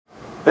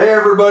Hey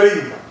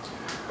everybody,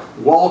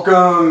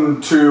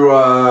 welcome to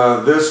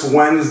this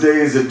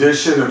Wednesday's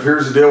edition of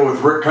Here's the Deal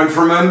with Rick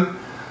Countryman.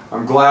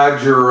 I'm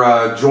glad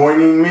you're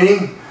joining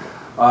me.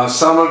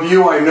 Some of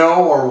you I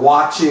know are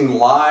watching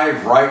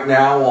live right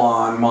now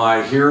on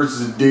my Here's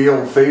the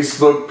Deal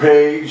Facebook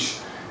page,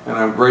 and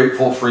I'm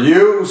grateful for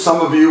you. Some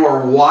of you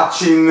are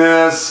watching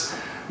this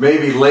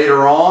maybe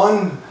later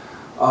on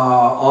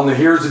the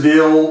Here's the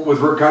Deal with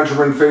Rick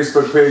Countryman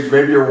Facebook page.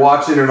 Maybe you're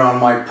watching it on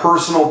my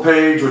personal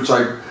page, which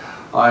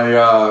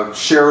I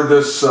shared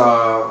this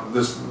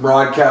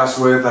broadcast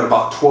with at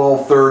about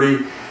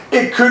 12:30.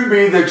 It could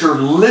be that you're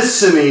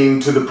listening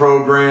to the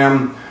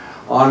program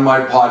on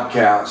my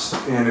podcast,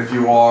 and if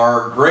you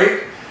are,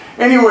 great.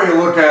 Anyway,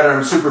 look at it.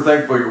 I'm super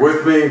thankful you're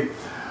with me.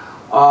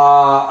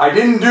 I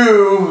didn't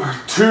do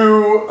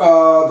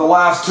the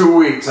last 2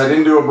 weeks. I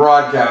didn't do a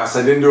broadcast.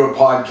 I didn't do a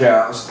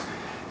podcast.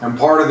 And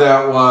part of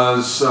that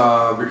was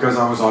because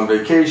I was on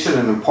vacation,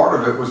 and then part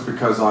of it was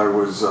because I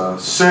was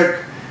sick,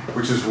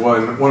 which is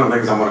one of the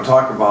things I'm going to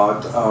talk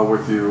about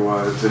with you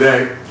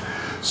today.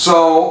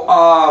 So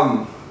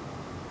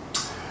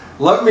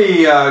let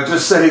me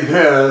just say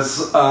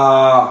this.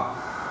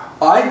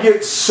 I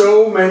get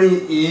so many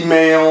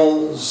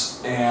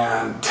emails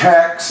and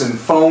texts and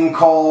phone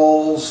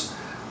calls,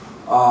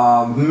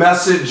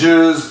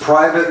 messages,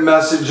 private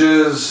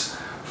messages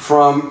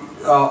from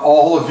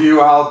all of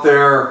you out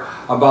there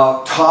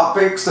about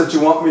topics that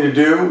you want me to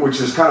do, which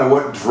is kind of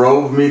what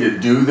drove me to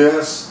do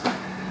this,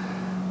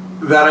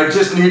 that I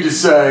just need to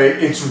say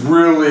it's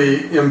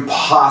really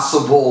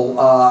impossible.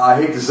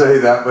 I hate to say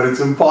that, but it's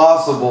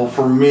impossible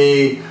for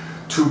me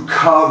to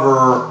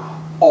cover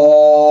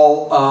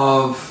all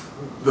of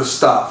the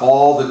stuff,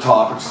 all the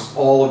topics,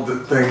 all of the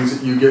things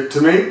that you get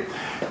to me.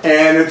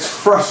 And it's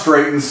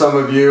frustrating some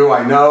of you,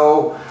 I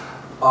know,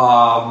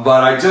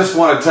 but I just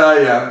want to tell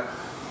you,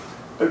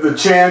 the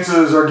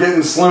chances are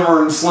getting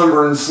slimmer and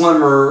slimmer and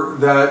slimmer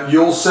that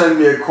you'll send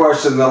me a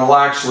question that I'll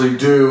actually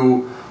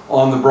do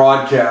on the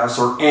broadcast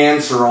or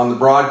answer on the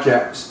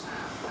broadcast.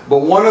 But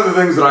one of the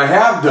things that I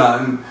have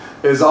done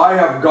is I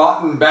have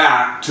gotten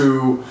back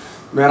to,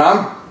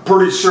 I'm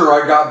pretty sure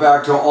I got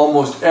back to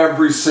almost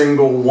every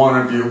single one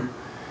of you.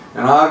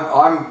 And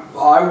I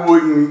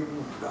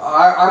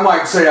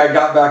might say I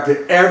got back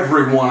to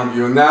every one of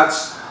you, and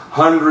that's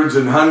hundreds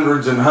and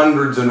hundreds and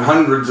hundreds and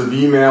hundreds of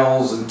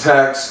emails and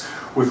texts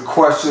with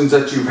questions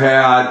that you've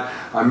had.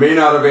 I may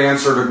not have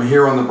answered them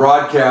here on the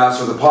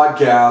broadcast or the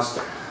podcast,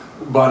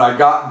 but I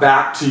got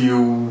back to you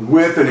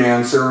with an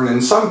answer, and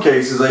in some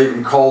cases I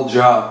even called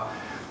you up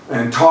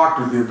and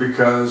talked with you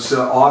because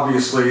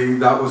obviously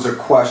that was a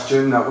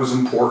question that was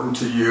important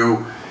to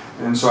you,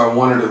 and so I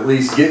wanted to at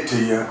least get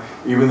to you,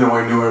 even though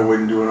I knew I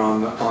wouldn't do it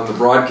on the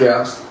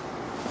broadcast.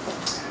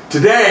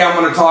 Today I'm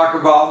going to talk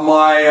about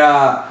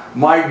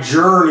my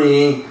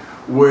journey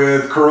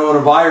with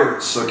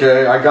coronavirus.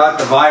 Okay, I got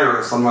the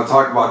virus. I'm going to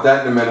talk about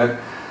that in a minute.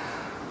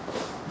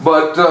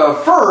 But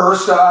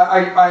first,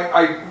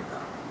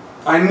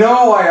 I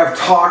know I have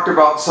talked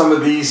about some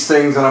of these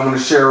things that I'm going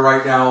to share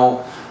right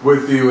now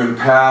with you in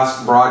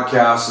past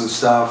broadcasts and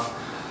stuff.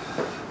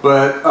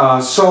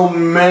 But so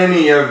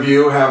many of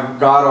you have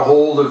got a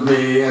hold of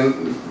me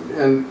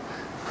and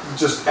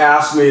just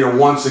asked me to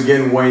once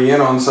again weigh in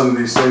on some of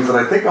these things that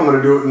I think I'm going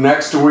to do it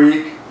next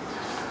week.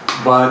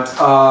 But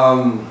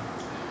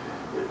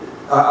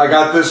I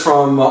got this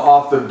from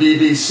off the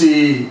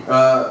BBC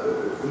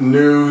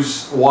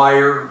News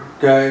Wire.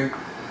 Okay,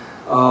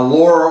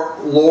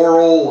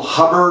 Laurel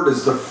Hubbard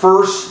is the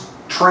first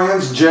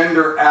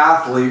transgender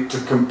athlete to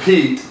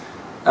compete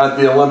at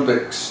the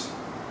Olympics,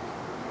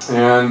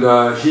 and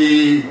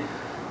he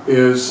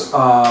is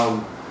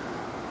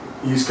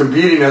he's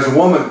competing as a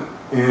woman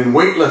in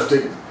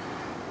weightlifting,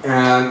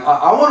 and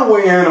I want to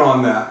weigh in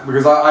on that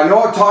because I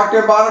know I've talked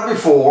about it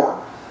before.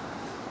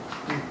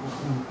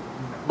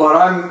 But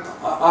I'm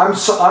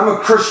a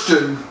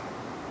Christian.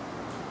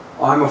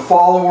 I'm a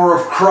follower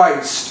of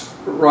Christ,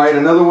 right?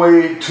 Another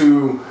way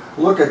to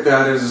look at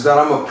that is that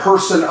I'm a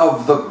person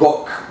of the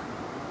book,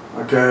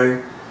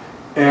 okay?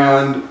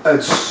 And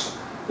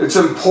it's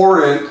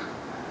important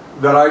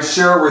that I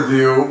share with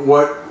you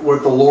what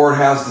the Lord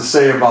has to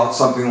say about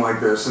something like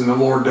this, and the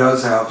Lord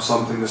does have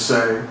something to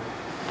say.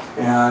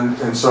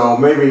 And so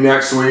maybe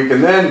next week,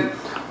 and then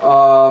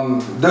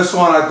this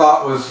one I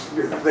thought was,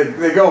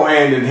 they go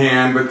hand in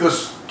hand, but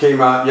this came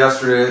out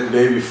yesterday, the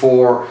day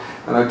before,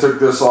 and I took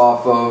this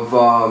off of,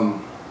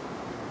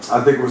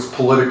 I think it was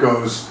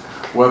Politico's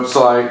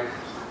website.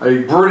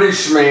 A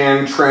British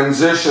man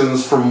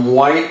transitions from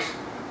white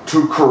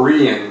to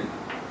Korean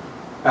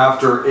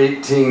after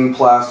 18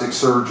 plastic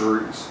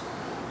surgeries.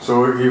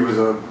 So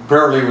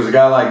apparently he was a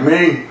guy like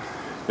me,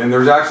 and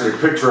there's actually a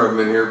picture of him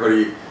in here, but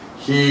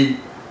he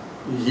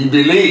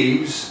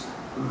believes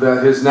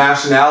that his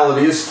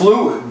nationality is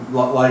fluid,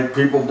 like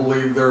people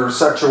believe their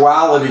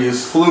sexuality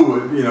is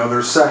fluid,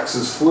 their sex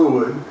is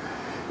fluid.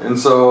 And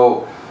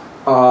so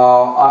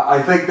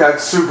I think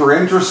that's super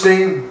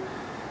interesting,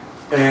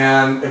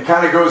 and it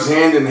kind of goes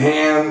hand in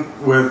hand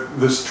with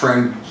this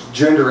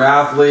transgender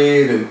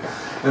athlete,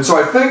 And so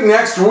I think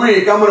next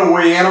week I'm going to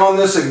weigh in on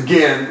this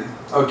again,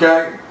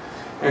 okay?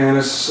 And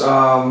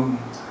I'm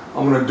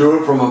going to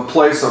do it from a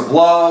place of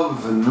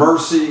love and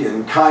mercy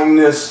and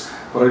kindness,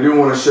 but I do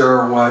want to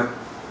share what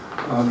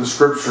the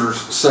scriptures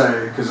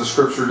say, because the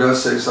scripture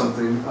does say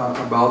something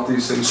about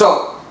these things.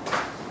 So,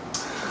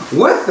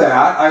 with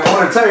that, I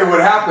want to tell you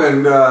what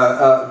happened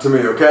to me,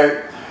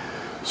 okay?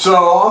 So,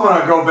 I'm going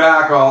to go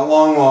back a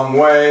long, long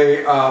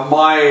way.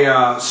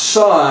 My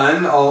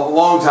son, a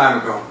long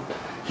time ago,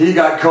 he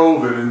got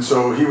COVID, and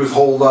so he was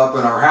holed up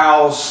in our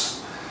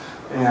house,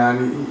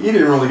 and he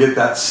didn't really get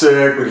that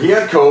sick, but he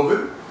had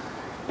COVID,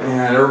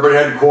 and everybody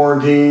had to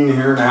quarantine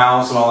here in the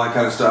house and all that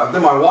kind of stuff.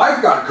 Then my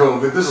wife got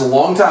COVID. This is a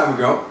long time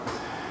ago,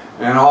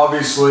 and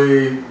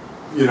obviously,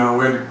 we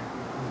had to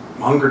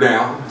hunker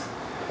down.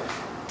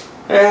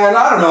 And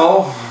I don't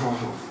know,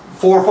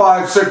 4,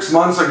 5, 6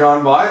 months had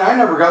gone by, and I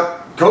never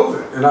got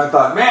COVID. And I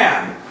thought,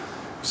 man,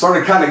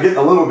 started kind of getting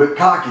a little bit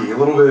cocky, a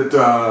little bit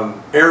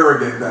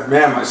arrogant, that,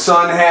 man, my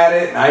son had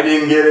it and I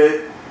didn't get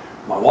it.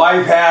 My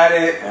wife had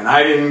it and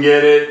I didn't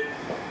get it.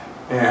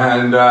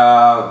 And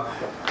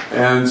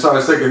so I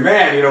was thinking,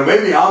 man,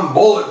 maybe I'm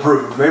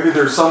bulletproof. Maybe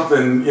there's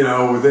something,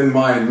 within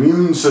my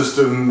immune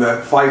system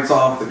that fights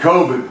off the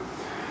COVID.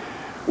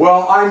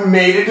 Well, I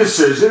made a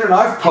decision, and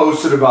I've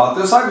posted about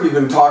this. I've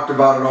even talked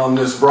about it on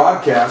this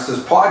broadcast, this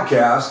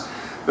podcast,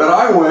 that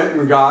I went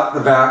and got the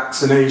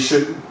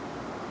vaccination.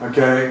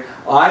 Okay,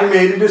 I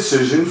made a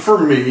decision for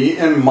me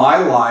in my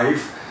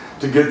life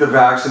to get the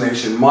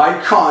vaccination.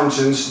 My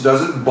conscience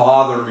doesn't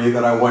bother me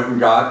that I went and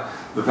got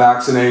the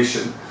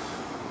vaccination.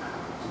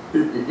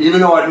 Even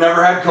though I'd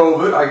never had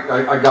COVID,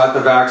 I got the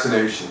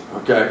vaccination.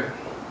 Okay.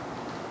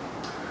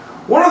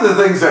 One of the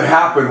things that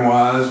happened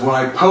was when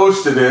I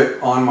posted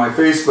it on my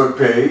Facebook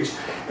page,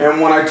 and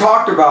when I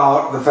talked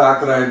about the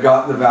fact that I had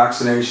gotten the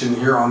vaccination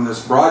here on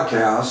this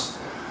broadcast,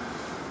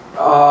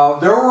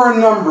 there were a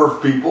number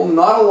of people,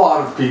 not a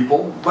lot of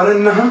people, but a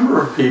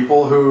number of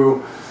people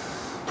who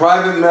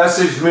private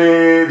messaged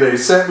me, they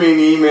sent me an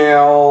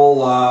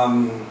email,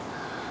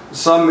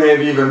 some may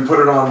have even put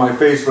it on my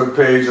Facebook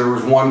page. There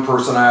was one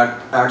person I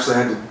actually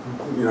had to,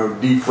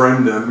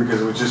 defriend them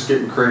because it was just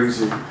getting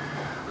crazy,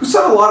 who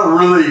said a lot of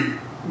really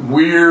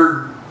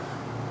weird,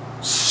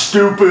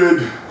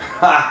 stupid,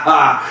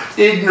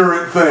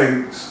 ignorant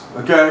things,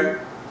 okay?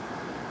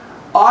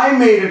 I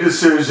made a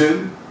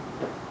decision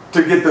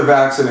to get the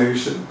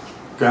vaccination,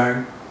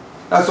 okay?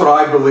 That's what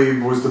I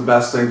believed was the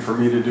best thing for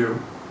me to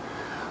do.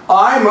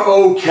 I'm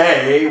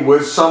okay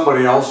with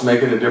somebody else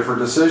making a different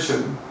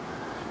decision.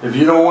 If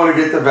you don't want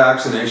to get the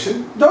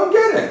vaccination, don't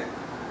get it.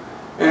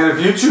 And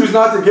if you choose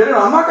not to get it,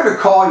 I'm not going to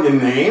call you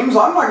names.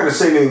 I'm not going to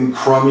say anything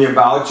crummy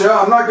about you.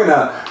 I'm not going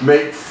to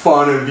make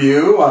fun of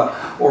you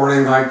or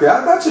anything like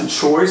that. That's a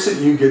choice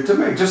that you get to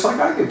make, just like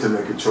I get to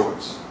make a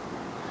choice.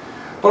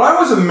 But I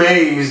was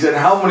amazed at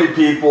how many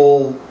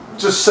people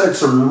just said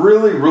some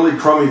really, really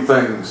crummy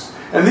things.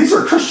 And these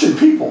are Christian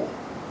people.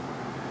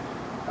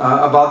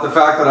 About the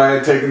fact that I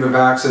had taken the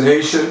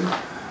vaccination.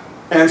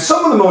 And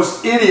some of the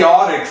most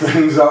idiotic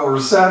things that were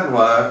said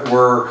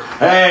were,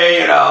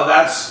 hey,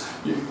 that's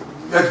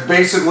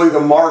basically the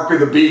mark of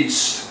the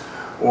beast.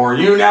 Or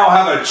you now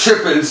have a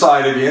chip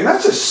inside of you. And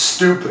that's just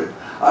stupid.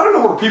 I don't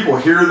know where people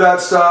hear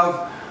that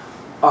stuff.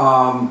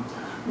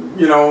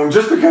 And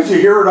just because you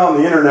hear it on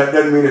the internet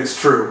doesn't mean it's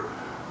true.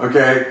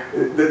 Okay?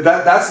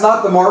 That's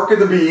not the mark of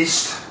the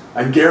beast.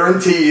 I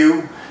guarantee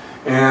you.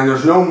 And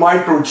there's no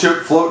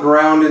microchip floating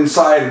around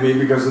inside of me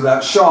because of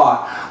that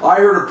shot. I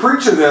heard a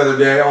preacher the other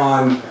day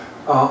on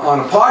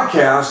a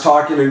podcast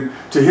talking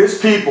to his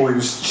people. He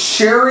was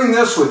sharing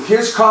this with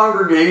his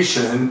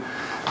congregation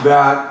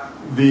that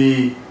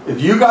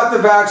if you got the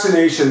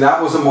vaccination,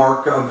 that was a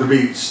mark of the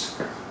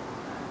beast.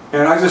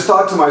 And I just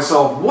thought to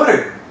myself,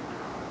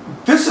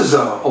 this is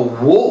a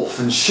wolf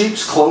in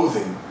sheep's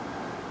clothing.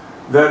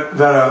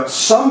 That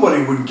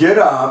somebody would get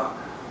up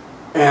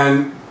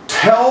and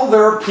tell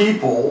their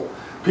people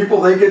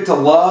they get to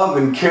love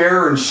and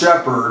care and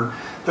shepherd,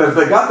 that if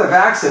they got the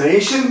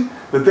vaccination,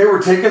 that they were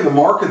taking the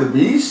mark of the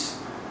beast.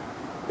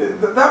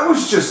 That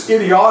was just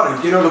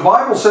idiotic. The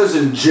Bible says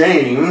in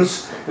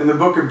James, in the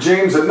book of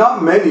James, that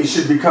not many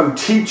should become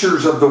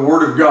teachers of the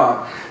Word of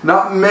God.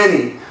 Not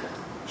many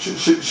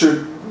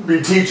should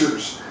be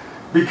teachers.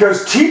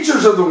 Because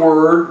teachers of the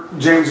Word,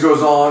 James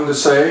goes on to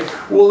say,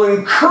 will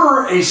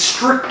incur a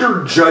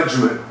stricter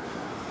judgment.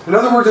 In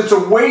other words, it's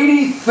a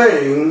weighty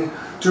thing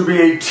to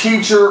be a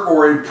teacher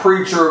or a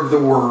preacher of the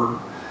Word.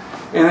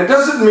 And it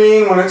doesn't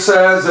mean when it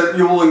says that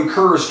you will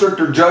incur a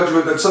stricter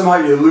judgment that somehow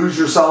you lose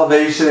your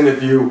salvation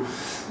if you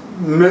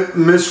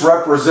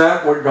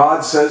misrepresent what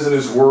God says in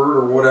His Word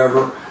or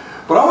whatever.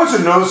 But I want you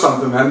to know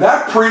something, man.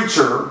 That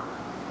preacher,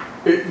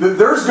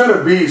 there's going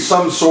to be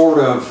some sort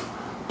of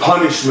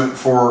punishment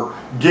for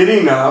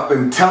getting up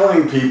and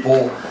telling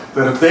people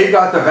that if they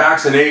got the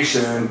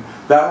vaccination,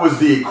 that was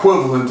the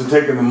equivalent to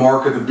taking the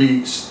mark of the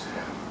beast.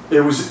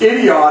 It was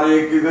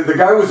idiotic. The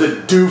guy was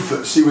a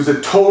doofus. He was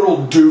a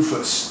total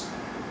doofus.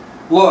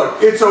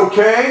 Look, it's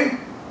okay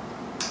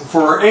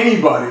for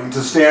anybody to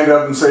stand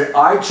up and say,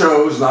 I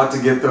chose not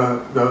to get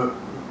the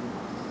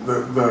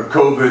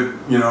COVID,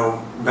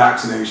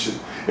 vaccination.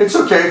 It's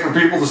okay for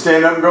people to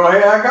stand up and go,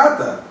 hey, I got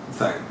that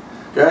thing.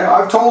 Okay,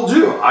 I've told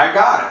you, I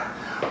got it.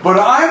 But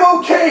I'm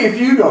okay if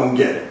you don't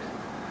get it.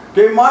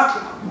 Okay,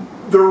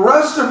 the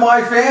rest of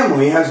my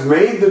family has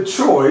made the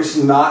choice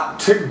not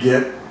to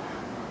get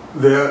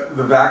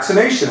the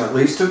vaccination, at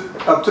least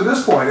up to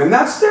this point. And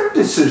that's their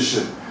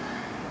decision.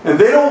 And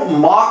they don't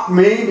mock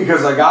me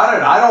because I got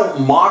it. I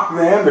don't mock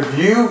them. If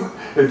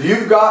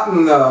you've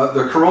gotten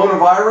the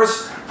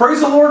coronavirus, praise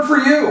the Lord for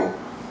you.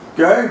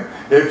 Okay?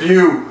 If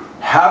you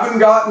haven't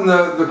gotten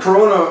the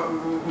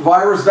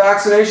coronavirus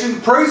vaccination,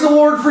 praise the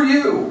Lord for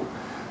you.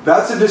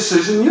 That's a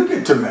decision you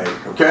get to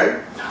make,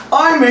 okay?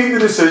 I made the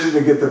decision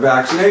to get the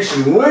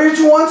vaccination, which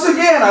once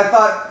again, I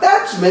thought,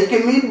 that's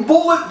making me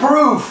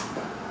bulletproof.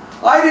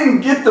 I didn't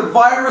get the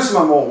virus,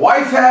 my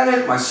wife had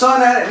it, my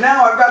son had it,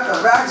 now I've got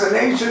the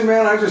vaccination,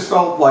 man. I just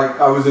felt like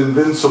I was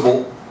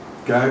invincible,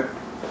 okay?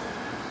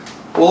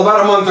 Well,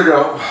 about a month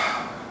ago,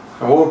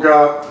 I woke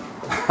up,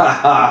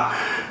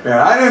 and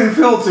I didn't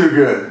feel too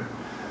good.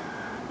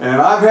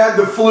 And I've had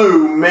the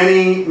flu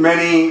many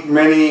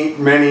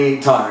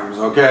times,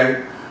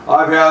 okay?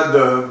 I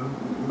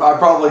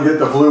probably get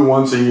the flu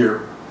once a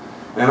year.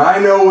 And I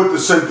know what the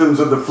symptoms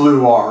of the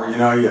flu are.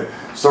 You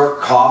start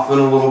coughing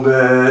a little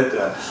bit,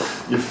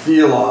 you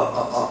feel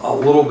a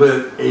little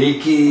bit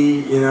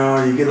achy,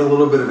 you get a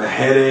little bit of a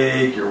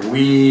headache, you're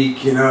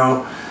weak,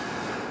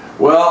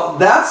 Well,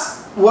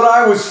 that's what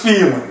I was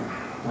feeling,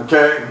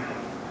 okay?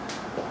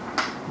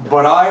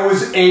 But I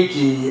was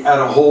achy at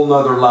a whole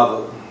nother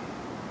level.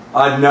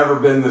 I'd never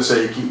been this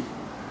achy.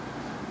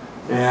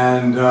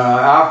 And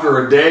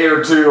after a day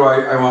or two,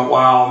 I went,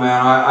 wow,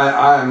 man,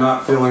 I am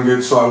not feeling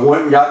good. So I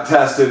went and got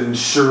tested, and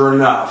sure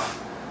enough,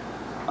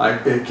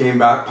 it came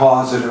back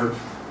positive.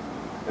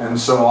 And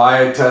so I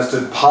had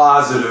tested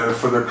positive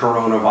for the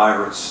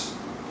coronavirus.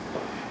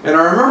 And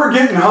I remember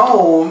getting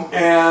home,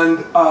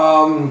 and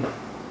I'm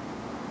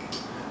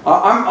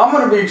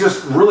going to be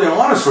just really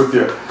honest with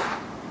you.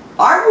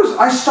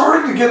 I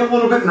started to get a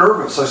little bit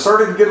nervous. I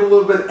started to get a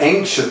little bit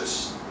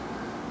anxious.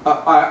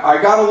 I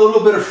got a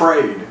little bit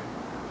afraid.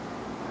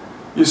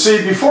 You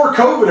see, before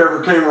COVID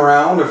ever came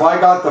around, if I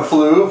got the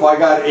flu, if I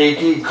got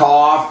achy,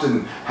 coughed,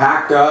 and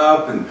hacked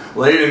up, and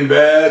laid in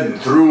bed, and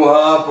threw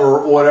up,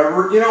 or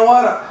whatever, you know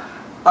what?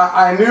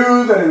 I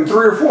knew that in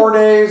 3 or 4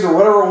 days, or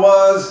whatever it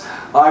was,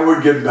 I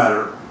would get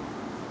better.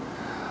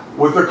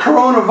 With the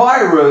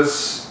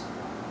coronavirus,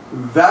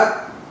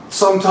 that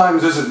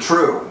sometimes isn't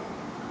true.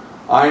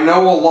 I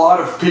know a lot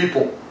of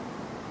people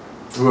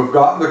who have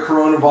gotten the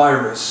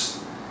coronavirus,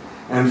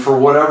 and for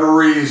whatever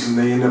reason,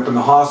 they end up in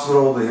the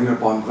hospital, they end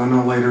up on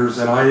ventilators,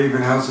 and I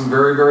even have some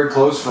very, very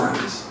close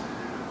friends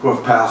who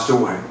have passed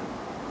away.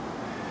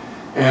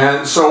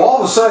 And so all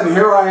of a sudden,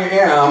 here I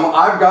am,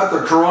 I've got the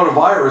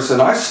coronavirus,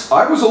 and I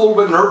was a little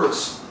bit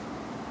nervous.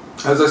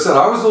 As I said,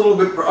 I was a little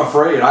bit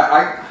afraid.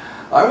 I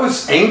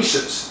was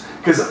anxious,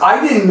 because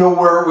I didn't know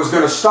where it was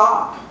going to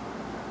stop.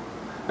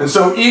 And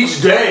so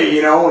each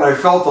day, when I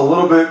felt a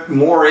little bit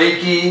more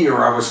achy,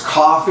 or I was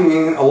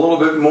coughing a little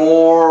bit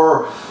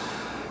more,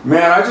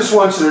 man, I just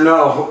want you to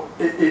know,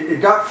 it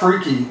got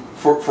freaky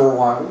for a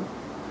while.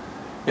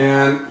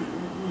 And,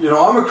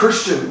 I'm a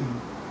Christian.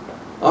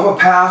 I'm a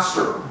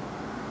pastor.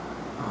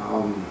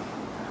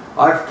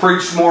 I've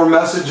preached more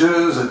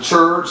messages at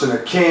church and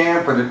at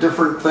camp and at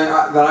different things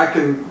than I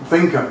can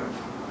think of.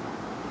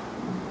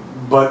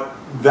 But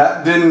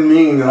that didn't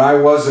mean that I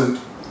wasn't,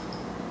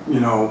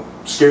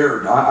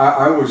 scared.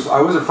 I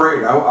was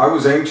afraid. I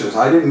was anxious.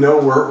 I didn't know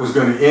where it was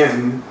going to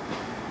end.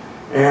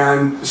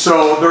 And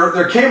so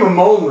there came a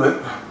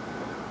moment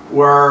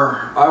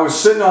where I was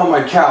sitting on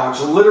my couch.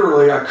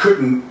 Literally,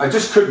 I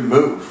just couldn't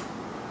move.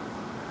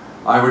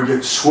 I would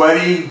get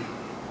sweaty,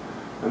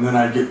 and then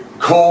I'd get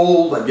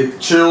cold, I'd get the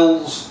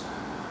chills.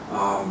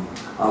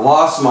 I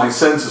lost my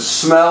sense of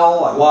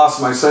smell. I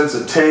lost my sense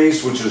of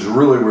taste, which is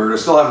really weird. I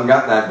still haven't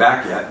gotten that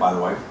back yet, by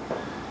the way.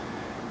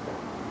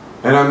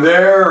 And I'm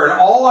there, and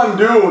all I'm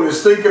doing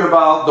is thinking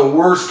about the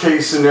worst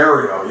case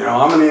scenario.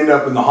 I'm going to end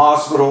up in the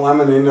hospital. I'm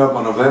going to end up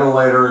on a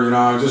ventilator.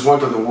 I just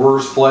went to the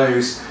worst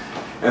place.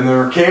 And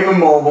there came a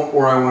moment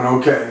where I went,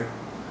 okay,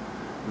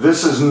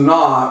 this is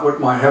not what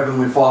my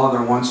Heavenly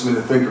Father wants me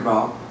to think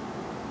about.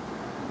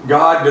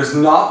 God does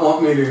not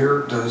want me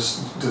to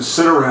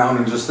sit around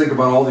and just think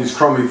about all these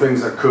crummy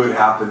things that could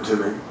happen to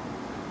me.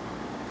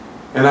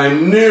 And I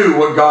knew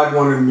what God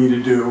wanted me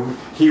to do.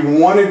 He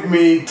wanted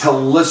me to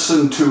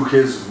listen to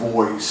His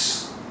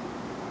voice.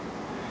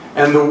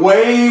 And the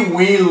way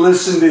we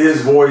listen to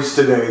His voice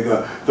today,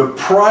 the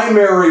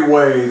primary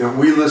way that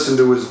we listen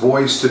to His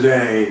voice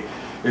today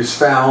is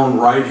found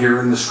right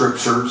here in the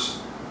Scriptures.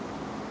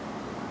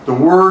 The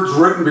words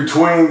written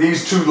between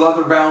these two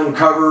leather-bound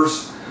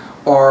covers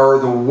are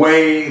the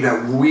way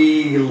that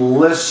we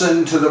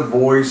listen to the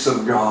voice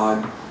of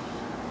God.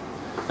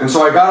 And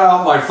so I got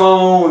out my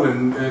phone,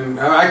 and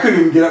I couldn't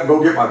even get up and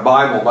go get my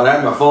Bible, but I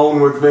had my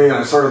phone with me, and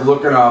I started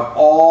looking up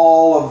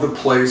all of the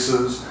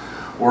places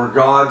where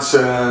God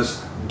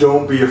says,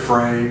 don't be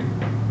afraid,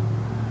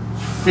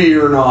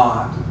 fear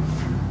not,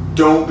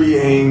 don't be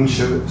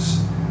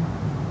anxious.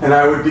 And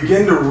I would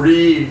begin to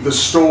read the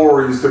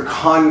stories, the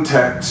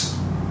context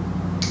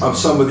of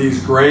some of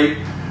these great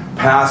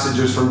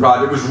passages from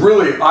God. It was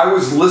really, I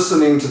was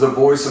listening to the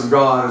voice of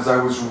God as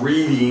I was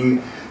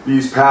reading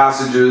these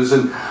passages.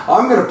 And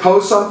I'm going to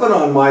post something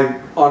on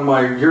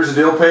my Here's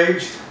the Deal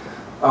page.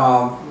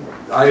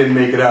 I didn't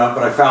make it up,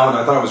 but I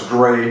thought it was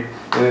great.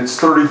 And it's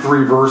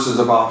 33 verses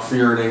about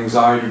fear and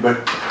anxiety.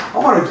 But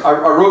I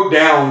wrote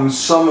down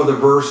some of the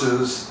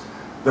verses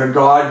that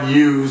God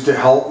used to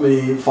help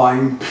me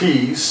find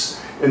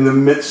peace in the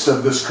midst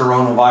of this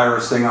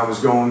coronavirus thing I was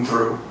going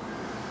through.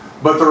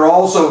 But there are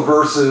also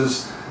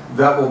verses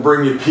that will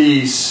bring you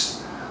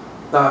peace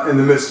in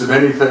the midst of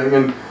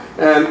anything.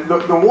 And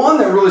the one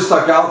that really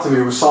stuck out to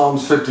me was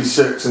Psalms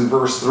 56 and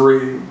verse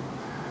 3,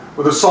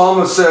 where the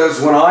psalmist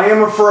says, when I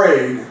am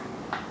afraid,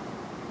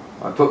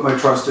 I put my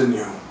trust in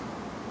you.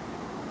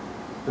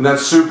 And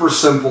that's super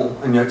simple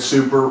and yet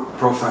super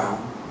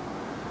profound.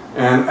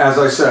 And as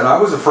I said,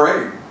 I was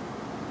afraid.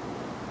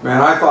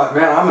 Man, I thought,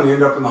 I'm going to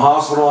end up in the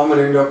hospital. I'm going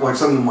to end up like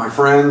some of my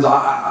friends.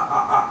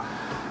 I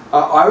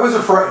was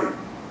afraid.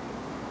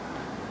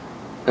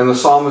 And the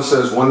psalmist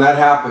says, when that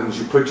happens,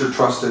 you put your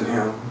trust in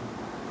Him.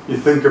 You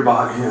think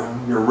about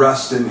Him. You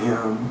rest in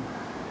Him.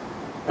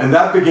 And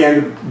that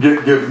began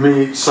to give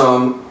me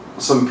some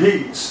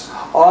peace.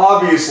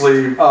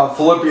 Obviously,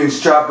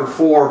 Philippians chapter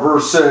 4,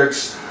 verse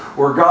 6,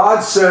 where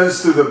God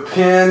says through the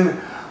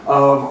pen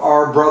of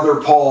our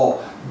brother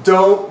Paul,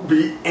 don't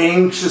be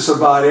anxious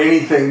about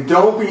anything.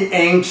 Don't be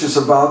anxious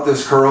about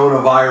this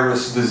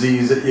coronavirus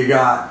disease that you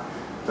got.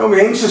 Don't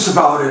be anxious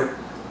about it.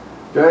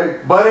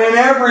 Okay? But in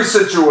every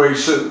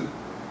situation,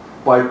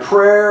 by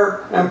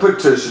prayer and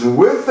petition,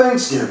 with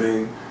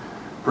thanksgiving,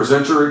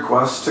 present your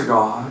requests to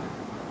God.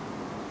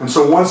 And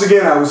so once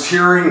again, I was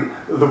hearing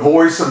the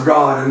voice of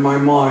God in my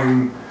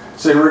mind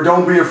saying,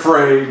 don't be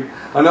afraid.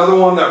 Another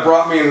one that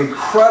brought me an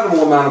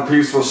incredible amount of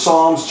peace was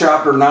Psalms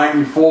chapter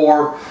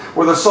 94,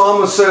 where the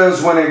psalmist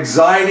says, when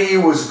anxiety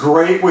was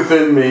great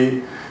within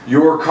me,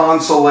 your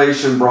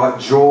consolation brought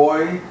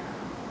joy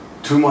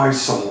to my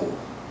soul.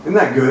 Isn't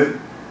that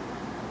good?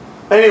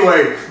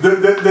 Anyway,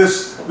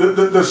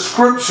 the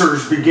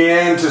scriptures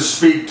began to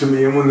speak to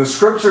me. And when the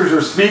scriptures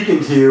are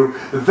speaking to you,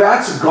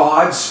 that's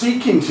God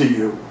speaking to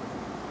you.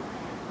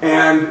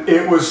 And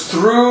it was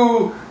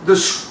through the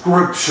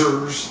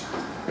scriptures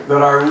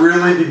that I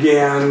really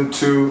began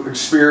to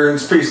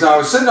experience peace. Now, I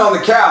was sitting on the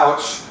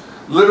couch,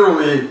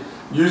 literally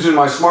using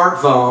my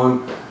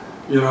smartphone,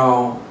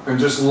 and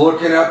just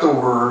looking at the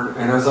Word.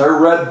 And as I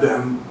read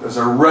them, as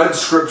I read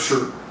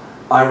Scripture,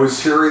 I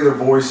was hearing the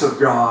voice of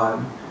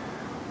God.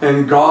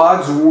 And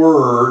God's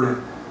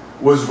Word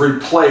was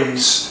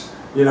replaced,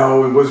 it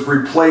was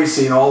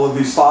replacing all of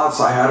these thoughts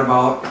I had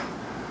about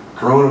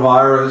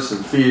coronavirus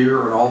and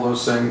fear and all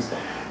those things.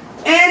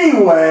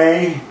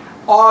 Anyway,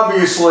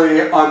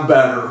 obviously, I'm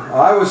better.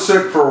 I was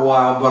sick for a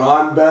while, but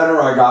I'm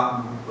better. I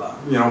got,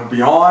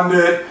 beyond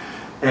it.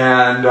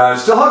 And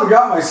still haven't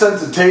got my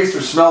sense of taste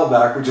or smell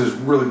back, which is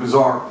really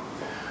bizarre.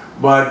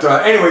 But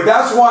anyway,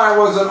 that's why I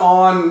wasn't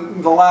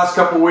on the last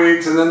couple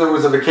weeks, and then there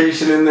was a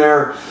vacation in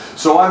there.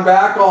 So I'm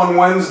back on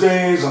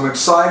Wednesdays. I'm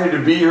excited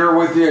to be here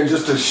with you and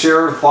just to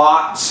share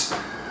thoughts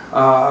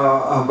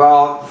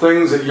about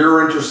things that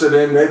you're interested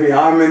in, maybe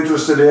I'm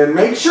interested in.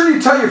 Make sure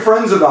you tell your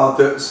friends about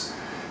this.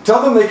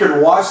 Tell them they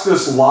can watch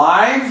this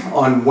live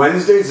on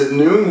Wednesdays at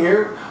noon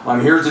here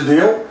on Here's the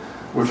Deal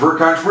with Rick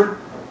Countryman.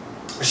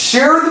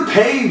 Share the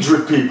page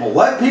with people.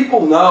 Let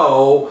people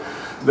know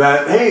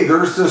that, hey,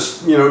 there's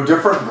this,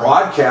 different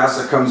broadcast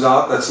that comes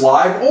out that's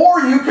live.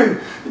 Or you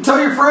can tell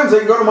your friends they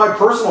can go to my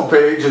personal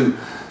page and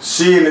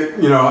see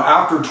it,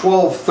 after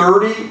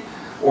 12:30.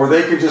 Or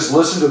they could just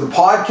listen to the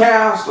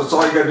podcast. That's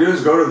all you got to do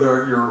is go to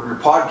your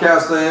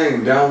podcast thing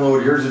and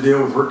download Here's the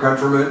Deal with Rick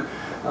Countryman,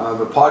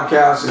 the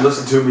podcast, and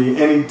listen to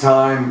me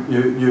anytime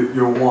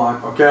you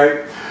want,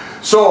 okay?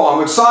 So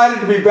I'm excited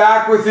to be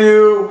back with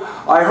you.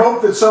 I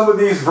hope that some of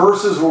these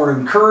verses were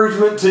an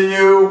encouragement to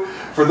you.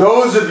 For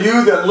those of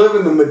you that live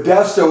in the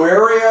Modesto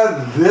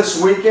area,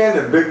 this weekend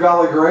at Big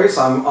Valley Grace,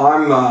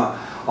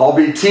 I'll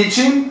be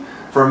teaching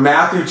from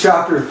Matthew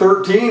chapter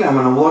 13. I'm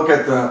going to look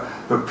at the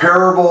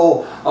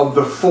parable of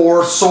the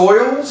four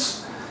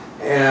soils,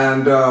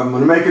 and I'm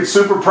going to make it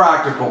super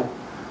practical.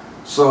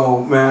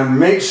 So, man,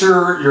 make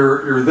sure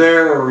you're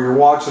there or you're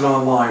watching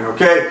online,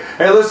 okay?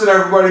 Hey, listen,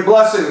 everybody,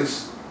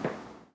 blessings.